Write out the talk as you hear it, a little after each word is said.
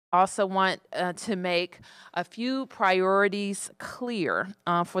Also want to make a few priorities clear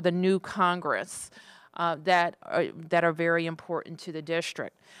for the new Congress that are very important to the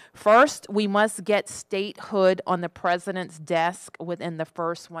district. First, we must get statehood on the president's desk within the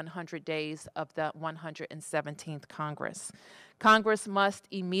first 100 days of the 117th Congress. Congress must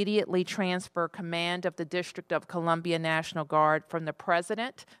immediately transfer command of the District of Columbia National Guard from the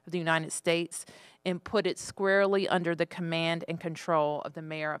President of the United States and put it squarely under the command and control of the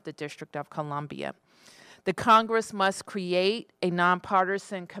Mayor of the District of Columbia. The Congress must create a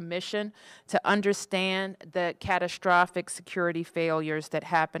nonpartisan commission to understand the catastrophic security failures that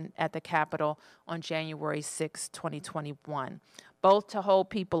happened at the Capitol on January 6, 2021, both to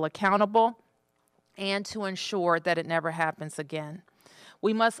hold people accountable and to ensure that it never happens again.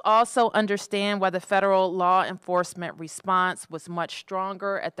 We must also understand why the federal law enforcement response was much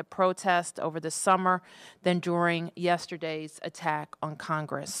stronger at the protest over the summer than during yesterday's attack on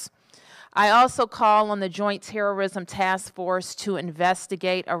Congress. I also call on the Joint Terrorism Task Force to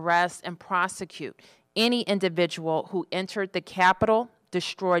investigate, arrest, and prosecute any individual who entered the Capitol,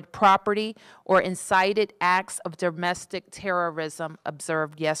 destroyed property, or incited acts of domestic terrorism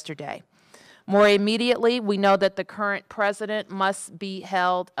observed yesterday. More immediately, we know that the current president must be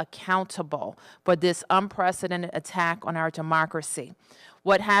held accountable for this unprecedented attack on our democracy.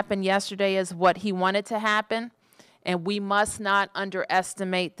 What happened yesterday is what he wanted to happen, and we must not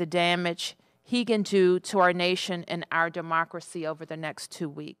underestimate the damage he can do to our nation and our democracy over the next 2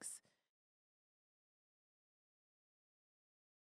 weeks.